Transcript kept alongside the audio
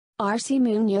Arci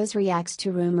Muñoz reacts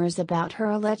to rumors about her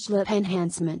alleged lip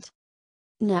enhancement.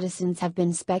 Netizens have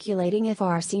been speculating if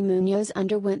Arci Muñoz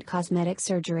underwent cosmetic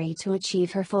surgery to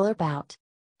achieve her fuller pout.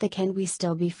 The Can We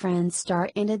Still Be Friends star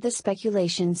ended the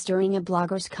speculations during a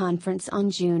bloggers conference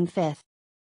on June 5.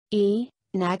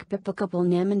 Nagpapakapal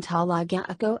naman talaga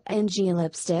ako ng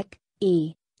lipstick,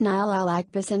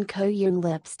 Nilalagpasan ko yung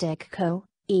lipstick ko,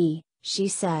 she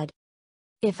said.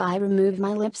 If I remove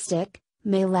my lipstick,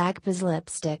 my lagpas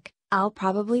lipstick, I'll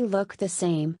probably look the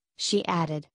same, she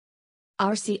added.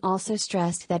 Arci also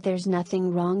stressed that there's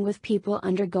nothing wrong with people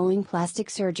undergoing plastic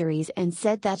surgeries and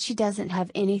said that she doesn't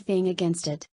have anything against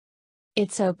it.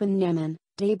 It's open naman,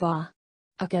 diba?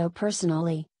 Ako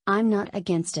personally, I'm not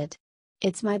against it.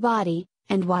 It's my body,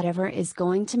 and whatever is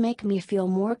going to make me feel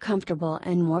more comfortable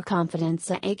and more confident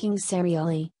sa aking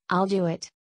sarili, I'll do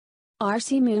it.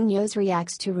 Arci Muñoz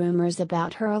reacts to rumors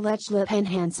about her alleged lip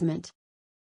enhancement.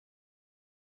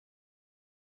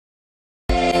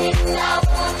 Hey,